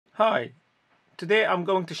Hi, today I'm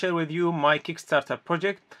going to share with you my Kickstarter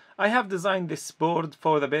project. I have designed this board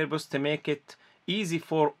for the purpose to make it easy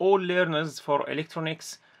for all learners for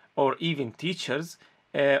electronics or even teachers,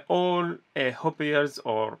 all hobbyers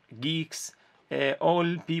or geeks,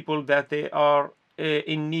 all people that they are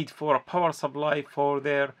in need for a power supply for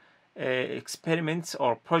their experiments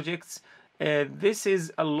or projects. This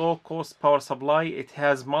is a low-cost power supply. It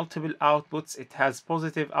has multiple outputs. It has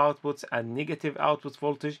positive outputs and negative output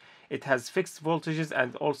voltage. It has fixed voltages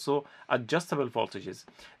and also adjustable voltages.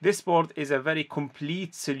 This board is a very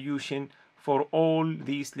complete solution for all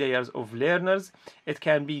these layers of learners. It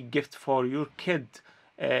can be a gift for your kid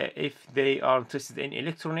if they are interested in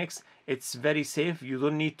electronics. It's very safe. You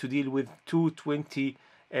don't need to deal with 220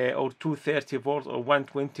 or 230 volt or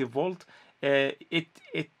 120 volt. It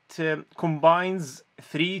combines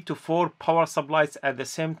 3 to 4 power supplies at the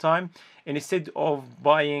same time. And instead of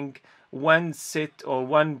buying one set or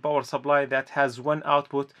one power supply that has one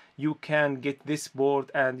output, you can get this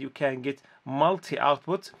board and you can get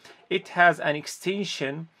multi-output. It has an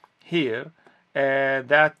extension here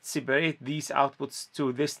that separate these outputs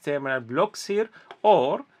to this terminal blocks here,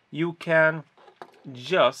 or you can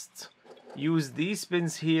just use these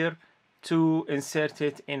pins here to insert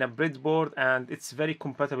it in a breadboard, and it's very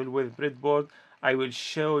compatible with breadboard. I will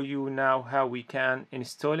show you now how we can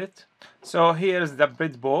install it. So here's the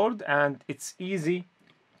breadboard, and it's easy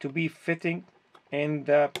to be fitting in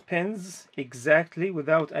the pins exactly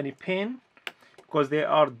without any pin, because they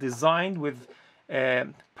are designed with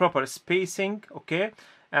proper spacing. Okay,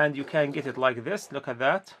 and you can get it like this. Look at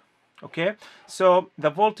that. Okay, so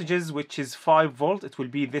the voltages, which is 5 volt, it will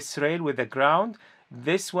be this rail with the ground.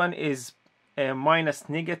 This one is minus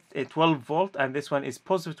negative 12 volt, and this one is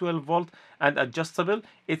positive 12 volt and adjustable.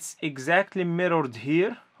 It's exactly mirrored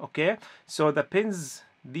here. Okay, so the pins,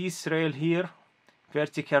 this rail here,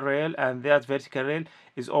 vertical rail, and that vertical rail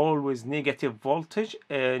is always negative voltage,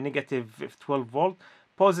 negative 12 volt,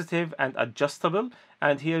 positive and adjustable.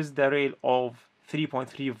 And here's the rail of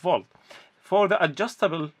 3.3 volt. For the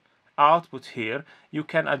adjustable output here, you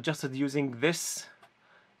can adjust it using this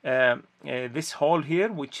this hole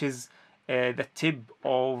here, which is the tip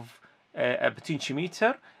of a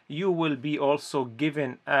potentiometer. You will be also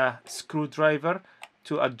given a screwdriver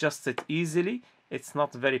to adjust it easily. It's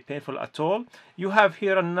not very painful at all. You have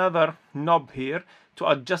here another knob here to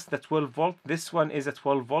adjust the 12 volt. This one is a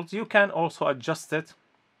 12 volt. You can also adjust it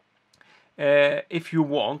if you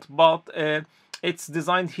want, but it's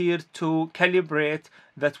designed here to calibrate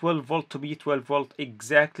the 12 volt to be 12 volt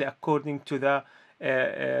exactly according to the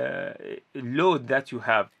load that you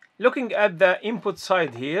have. Looking at the input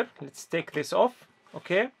side here, let's take this off.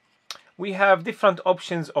 Okay, we have different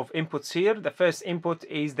options of inputs here. The first input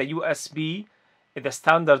is the USB, the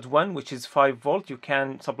standard one, which is 5 volt. You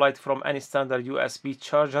can supply it from any standard USB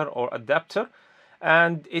charger or adapter,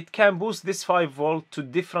 and it can boost this 5 volt to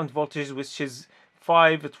different voltages, which is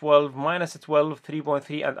 5, 12, minus 12,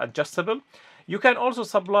 3.3 and adjustable. You can also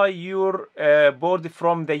supply your board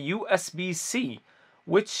from the USB-C,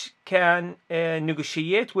 which can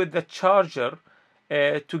negotiate with the charger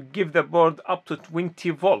to give the board up to 20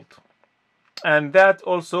 volt, and that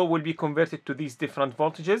also will be converted to these different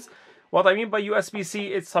voltages. What I mean by USB-C,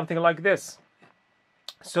 it's something like this.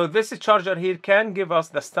 So this charger here can give us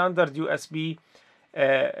the standard USB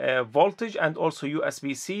voltage and also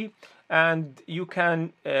USB-C, and you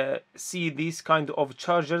can see these kind of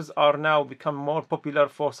chargers are now become more popular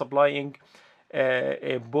for supplying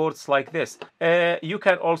boards like this. You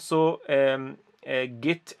can also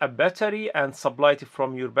get a battery and supply it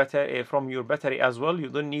from your battery as well. You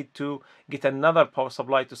don't need to get another power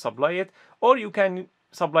supply to supply it, or you can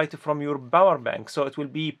supply it from your power bank, so it will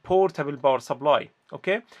be portable power supply.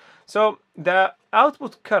 Okay, so the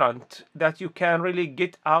output current that you can really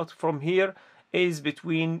get out from here is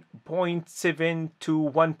between 0.7 to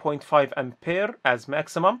 1.5 ampere as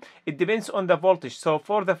maximum. It depends on the voltage. So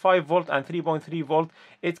for the 5 volt and 3.3 volt,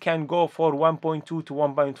 it can go for 1.2 to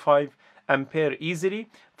 1.5 ampere easily.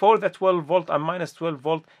 For the 12 volt and minus 12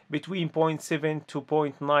 volt, between 0.7 to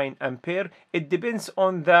 0.9 ampere. It depends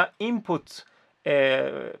on the input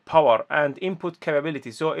power and input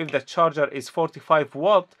capability. So if the charger is 45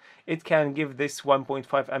 watt, it can give this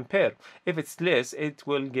 1.5 ampere. If it's less, it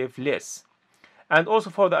will give less. And also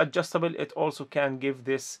for the adjustable, it also can give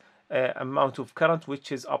this amount of current,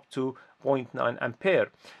 which is up to 0.9 ampere.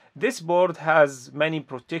 This board has many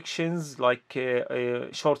protections, like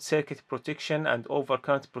short circuit protection and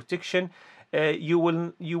overcurrent protection. You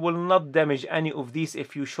will not damage any of these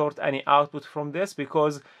if you short any output from this,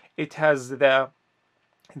 because it has the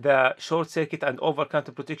the short circuit and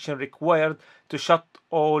overcurrent protection required to shut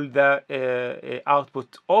all the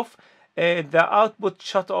output off. The output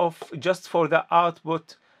shut off just for the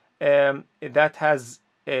output that has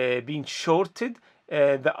been shorted.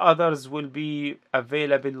 The others will be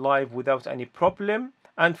available live without any problem.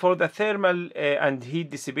 And for the thermal and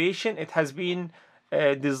heat dissipation, it has been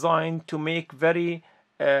designed to make very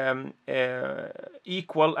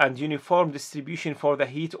equal and uniform distribution for the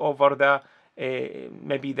heat over the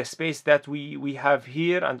maybe the space that we have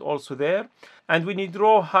here and also there. And when you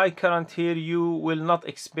draw high current here, you will not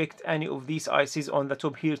expect any of these ICs on the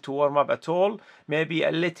top here to warm up at all. Maybe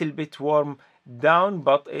a little bit warm down,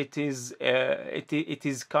 but it is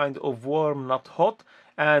kind of warm, not hot,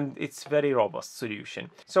 and it's very robust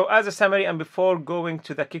solution. So as a summary, and before going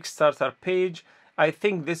to the Kickstarter page, I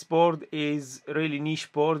think this board is really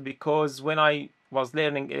niche board, because when I was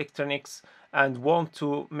learning electronics and want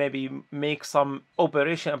to maybe make some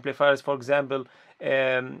operation amplifiers, for example,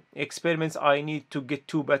 experiments, I need to get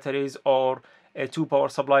 2 batteries or 2 power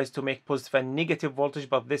supplies to make positive and negative voltage,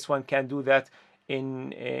 but this one can do that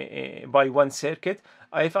in by one circuit.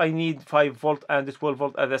 If I need 5 volt and 12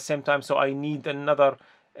 volt at the same time, so I need another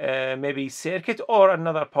maybe circuit or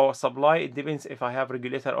another power supply. It depends if I have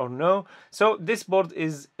regulator or no. So this board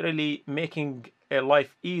is really making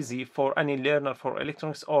life easy for any learner for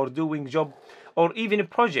electronics or doing job or even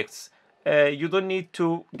projects. You don't need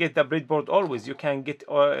to get the breadboard always. You can get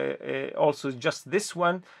also just this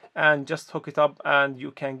one and just hook it up, and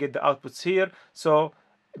you can get the outputs here. So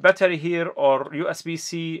battery here or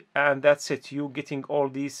USB-C, and that's it. You getting all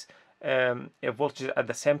these voltages at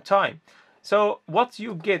the same time. So what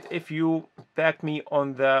you get if you back me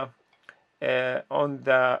on the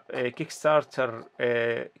Kickstarter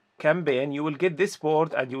campaign, you will get this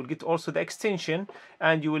board, and you will get also the extension,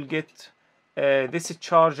 and you will get this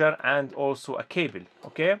charger and also a cable.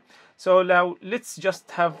 Okay, so now let's just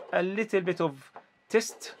have a little bit of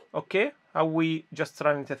test. Okay, how we just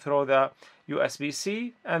run it through the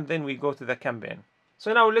USB-C, and then we go to the campaign.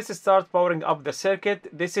 So now let's start powering up the circuit.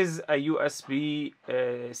 This is a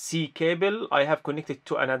USB-C cable. I have connected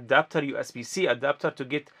to an adapter, USB-C adapter, to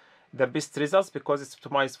get the best results because it's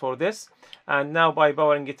optimized for this. And now by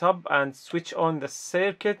powering it up and switch on the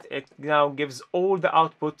circuit, it now gives all the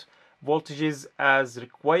output voltages as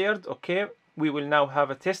required. Okay, we will now have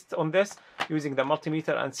a test on this using the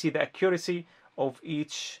multimeter and see the accuracy of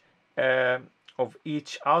each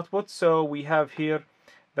output. So we have here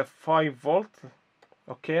the 5 volt.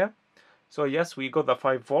 Okay, so yes, we got the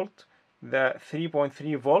 5 volt, the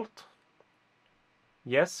 3.3 volt,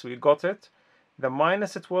 yes, we got it, the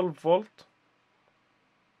minus 12 volt,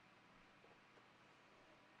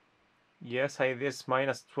 yes, I have this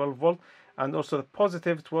minus 12 volt, and also the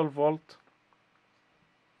positive 12 volt,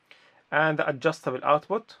 and the adjustable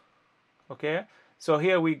output. Okay, so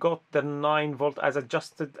here we got the 9 volt as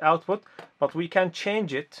adjusted output, but we can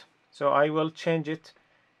change it. So I will change it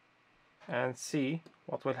and see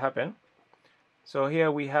what will happen. So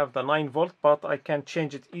here we have the 9 volt, but I can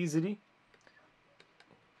change it easily.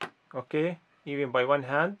 Okay, even by one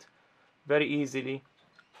hand, very easily,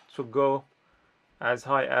 to go as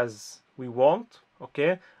high as we want.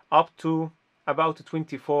 Okay, up to about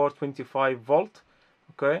 24, 25 volt.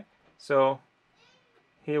 Okay, so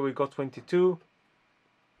here we got 22.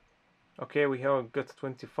 Okay, we have got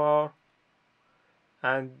 24,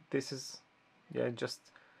 and this is, yeah, just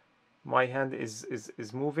my hand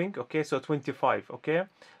is moving. Okay, so 25. Okay,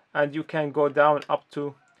 and you can go down up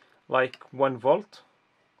to like 1 volt.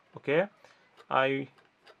 Okay, I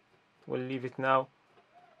will leave it now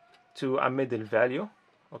to a middle value.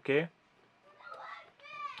 Okay,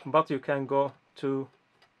 but you can go to,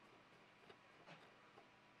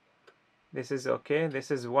 this is okay,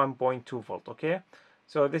 this is 1.2 volt. Okay,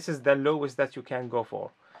 so this is the lowest that you can go for.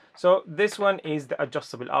 So this one is the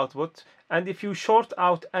adjustable output, and if you short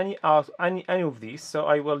out any of these, so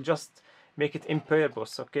I will just make it in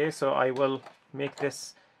purpose. Okay, so I will make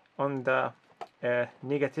this on the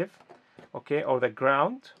negative, okay, or the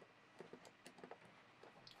ground.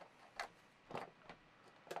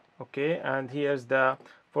 Okay, and here's the,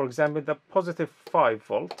 for example, the positive 5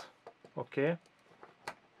 volt. Okay,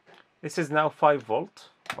 this is now 5 volt.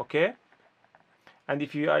 Okay, and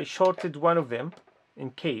if I shorted one of them in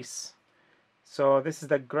case, so this is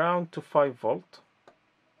the ground to 5 volt,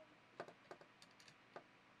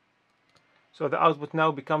 so the output now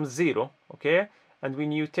becomes 0. Okay, and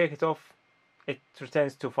when you take it off, it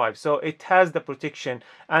returns to 5. So it has the protection,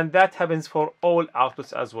 and that happens for all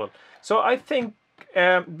outputs as well. So I think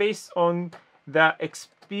based on the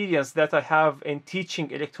experience that I have in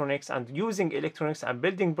teaching electronics and using electronics and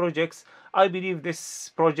building projects, I believe this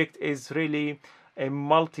project is really a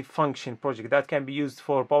multi-function project that can be used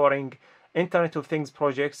for powering Internet of Things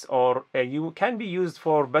projects, or you can be used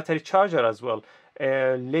for battery charger as well,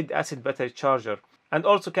 lead acid battery charger, and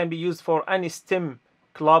also can be used for any STEM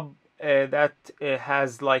club that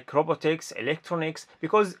has like robotics, electronics,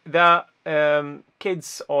 because the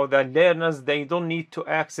kids or the learners, they don't need to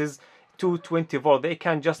access 220 volt. They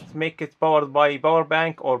can just make it powered by power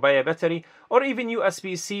bank or by a battery, or even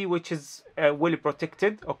USB-C, which is well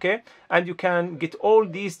protected, okay? And you can get all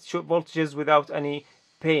these voltages without any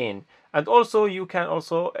pain. And also you can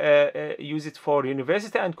also use it for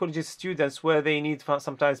university and college students, where they need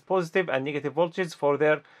sometimes positive and negative voltages for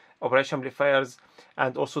their operation amplifiers,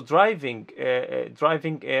 and also driving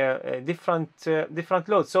different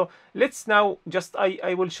loads. So let's now just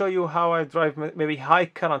I will show you how I drive maybe high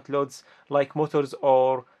current loads like motors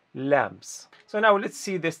or lamps. So now let's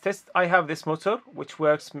see this test. I have this motor which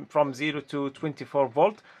works from 0 to 24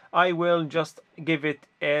 volt. I will just give it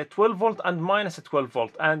a 12 volt and minus a 12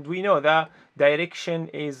 volt, and we know the direction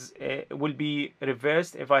is will be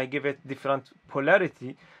reversed if I give it different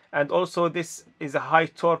polarity. And also this is a high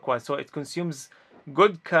torque one, so it consumes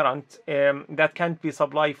good current that can't be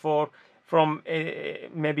supplied from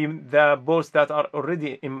maybe the boards that are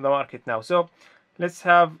already in the market now. So let's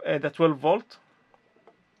have the 12 volt.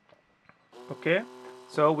 Okay,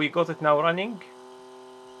 so we got it now running.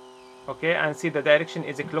 Okay, and see the direction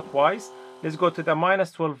is clockwise. Let's go to the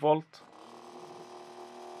minus 12 volt,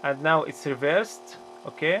 and now it's reversed.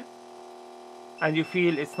 Okay, and you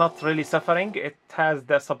feel it's not really suffering. It has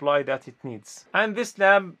the supply that it needs. And this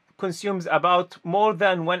lamp consumes about more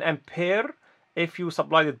than 1 ampere if you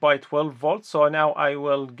supplied it by 12 volts. So now I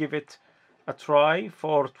will give it a try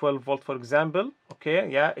for 12 volt, for example. Okay,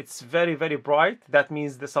 yeah, it's very, very bright. That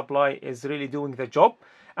means the supply is really doing the job.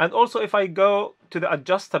 And also if I go to the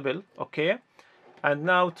adjustable, okay, and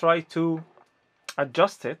now try to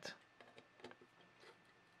adjust it,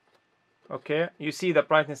 okay, you see the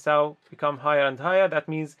brightness now become higher and higher. That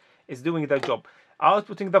means it's doing the job,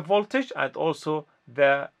 outputting the voltage and also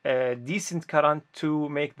the decent current to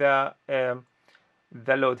make the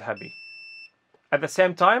load happy. At the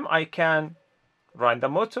same time, I can run the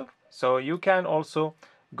motor. So you can also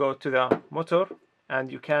go to the motor and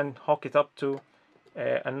you can hook it up to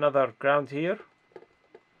another ground here,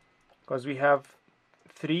 because we have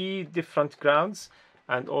 3 different grounds,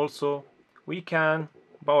 and also we can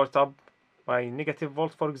power it up by negative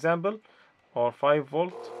volt, for example, or 5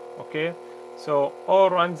 volt. Okay, so all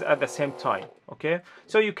runs at the same time. Okay,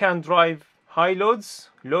 so you can drive high loads,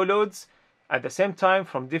 low loads at the same time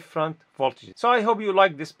from different voltages. So I hope you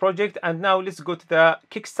like this project, and now let's go to the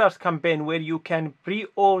Kickstart campaign, where you can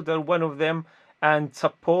pre-order one of them and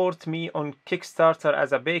support me on Kickstarter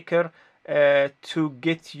as a baker to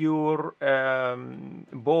get your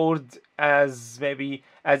board as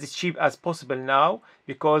cheap as possible now,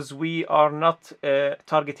 because we are not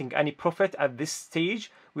targeting any profit at this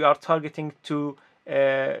stage. We are targeting to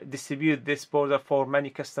distribute this board for many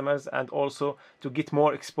customers and also to get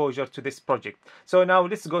more exposure to this project. So now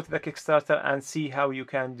let's go to the Kickstarter and see how you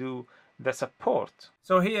can do the support.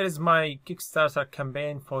 So here is my Kickstarter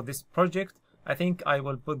campaign for this project. I think I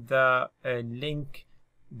will put the link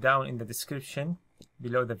down in the description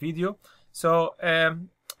below the video. So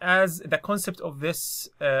as the concept of this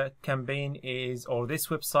campaign is, or this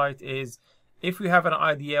website is, if we have an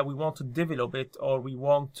idea, we want to develop it, or we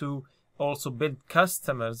want to also build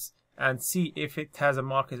customers and see if it has a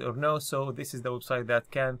market or no. So this is the website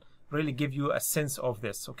that can really give you a sense of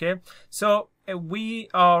this. Okay, so we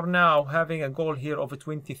are now having a goal here of a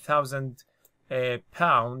 20,000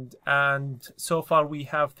 pound, and so far we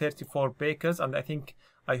have 34 bakers, and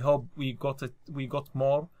I hope we got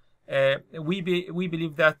more. We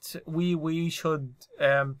believe that we should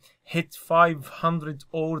hit 500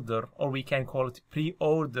 order, or we can call it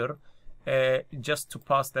pre-order, just to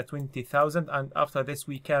pass the 20,000, and after this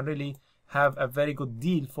we can really have a very good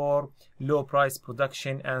deal for low price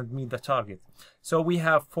production and meet the target. So we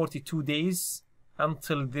have 42 days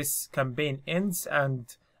until this campaign ends,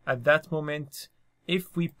 and at that moment,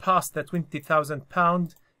 if we pass the 20,000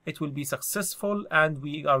 pound, it will be successful, and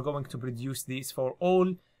we are going to produce these for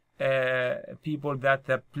all people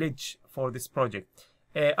that pledge for this project.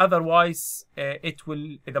 Otherwise,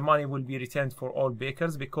 the money will be returned for all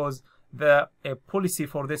bakers, because the policy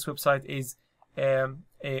for this website is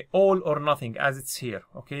all or nothing, as it's here.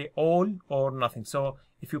 Okay, all or nothing. So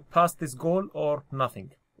if you pass this goal or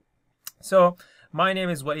nothing. So My name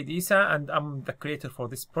is Walid Isa and I'm the creator for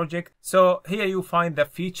this project. So here you find the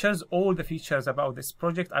features, all the features about this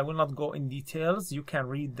project. I will not go in details, you can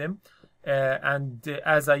read them.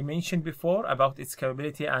 As I mentioned before about its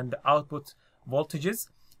capability and output voltages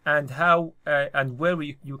and how and where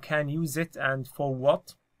you can use it and for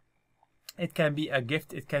what. It can be a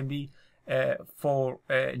gift, it can be for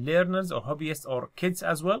learners or hobbyists or kids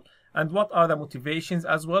as well, and what are the motivations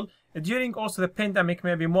as well. During also the pandemic,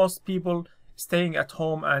 maybe most people staying at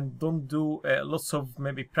home and don't do lots of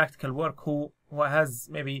maybe practical work who has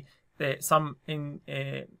maybe some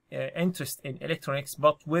interest in electronics,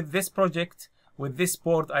 but with this project, with this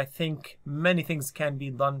board, I think many things can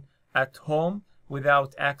be done at home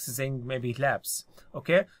without accessing maybe labs.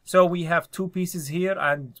 Okay, so we have two pieces here,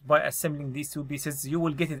 and by assembling these two pieces you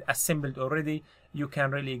will get it assembled already. You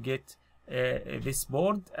can really get this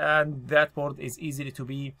board, and that board is easily to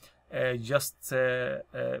be just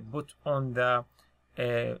put on the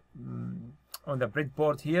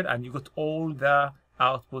breadboard here, and you got all the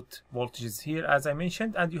output voltages here as I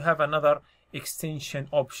mentioned, and you have another extension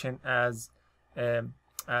option as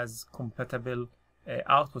compatible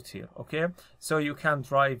output here. Okay, so you can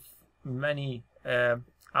drive many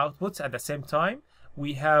outputs at the same time.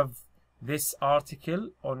 We have this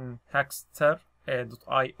article on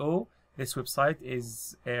Kickstarter.io. This website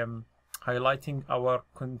is highlighting our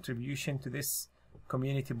contribution to this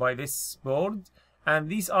community by this board, and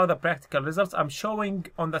these are the practical results. I'm showing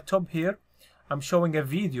on the top here, I'm showing a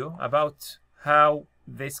video about how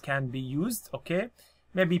this can be used. Okay,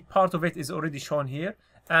 maybe part of it is already shown here,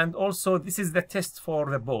 and also this is the test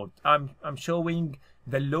for the board. I'm showing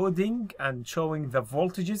the loading and showing the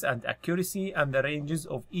voltages and accuracy and the ranges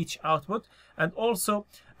of each output, and also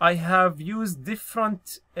I have used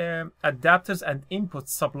different adapters and input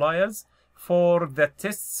suppliers for the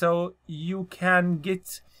test, so you can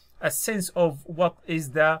get a sense of what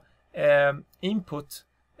is the input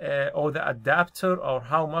or the adapter, or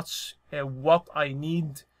how much what I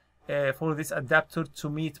need for this adapter to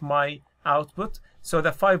meet my output. So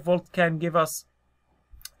the 5 volt can give us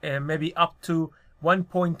maybe up to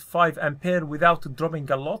 1.5 ampere without dropping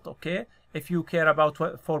a lot. Okay, if you care about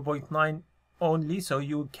 4.9 only, so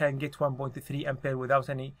you can get 1.3 ampere without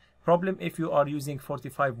any problem if you are using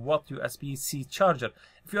 45 watt USB-C charger.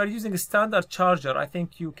 If you are using a standard charger, I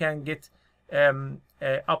think you can get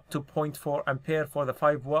up to 0.4 ampere for the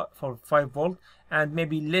 5 volt, and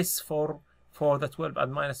maybe less for the 12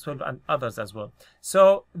 and minus 12 and others as well.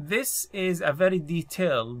 So this is a very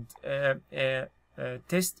detailed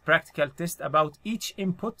practical test about each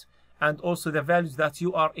input, and also the values that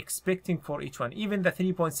you are expecting for each one. Even the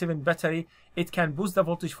 3.7 battery, it can boost the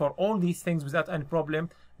voltage for all these things without any problem,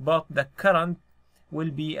 but the current will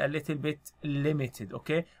be a little bit limited.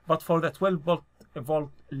 Okay, but for the 12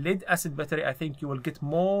 volt lead acid battery, I think you will get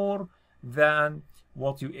more than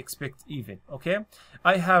what you expect even. Okay,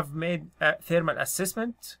 I have made a thermal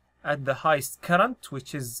assessment at the highest current,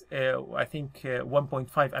 which is I think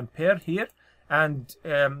 1.5 ampere here, and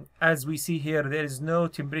as we see here, there is no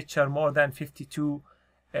temperature more than 52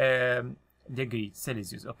 degrees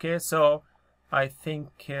Celsius. Okay, so I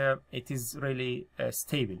think it is really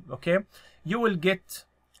stable. Okay, you will get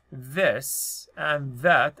this and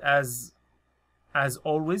that as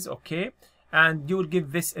always. Okay, and you will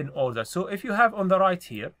give this in order. So if you have on the right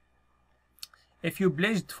here, if you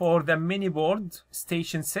pledged for the mini board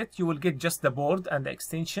station set, you will get just the board and the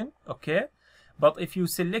extension. Okay, but if you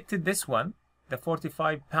selected this one, the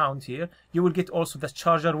 45 pound here, you will get also the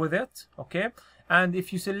charger with it. Okay, and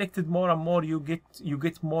if you selected more and more, you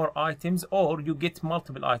get more items, or you get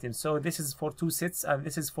multiple items. So this is for 2 sets, and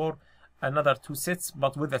this is for another 2 sets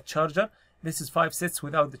but with a charger. This is 5 sets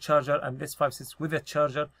without the charger, and this 5 sets with a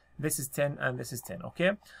charger. This is 10 and this is 10.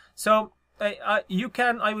 Okay, so I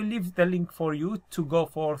will leave the link for you to go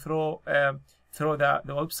through the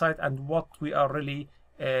website and what we are really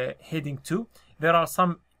heading to. There are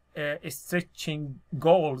some stretching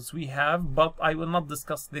goals we have, but I will not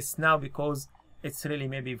discuss this now because it's really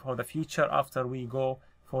maybe for the future after we go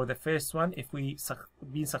for the first one. If we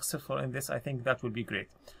be successful in this, I think that will be great.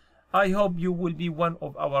 I hope you will be one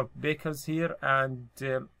of our bakers here and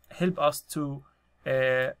help us to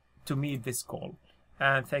meet this goal.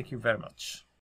 And thank you very much.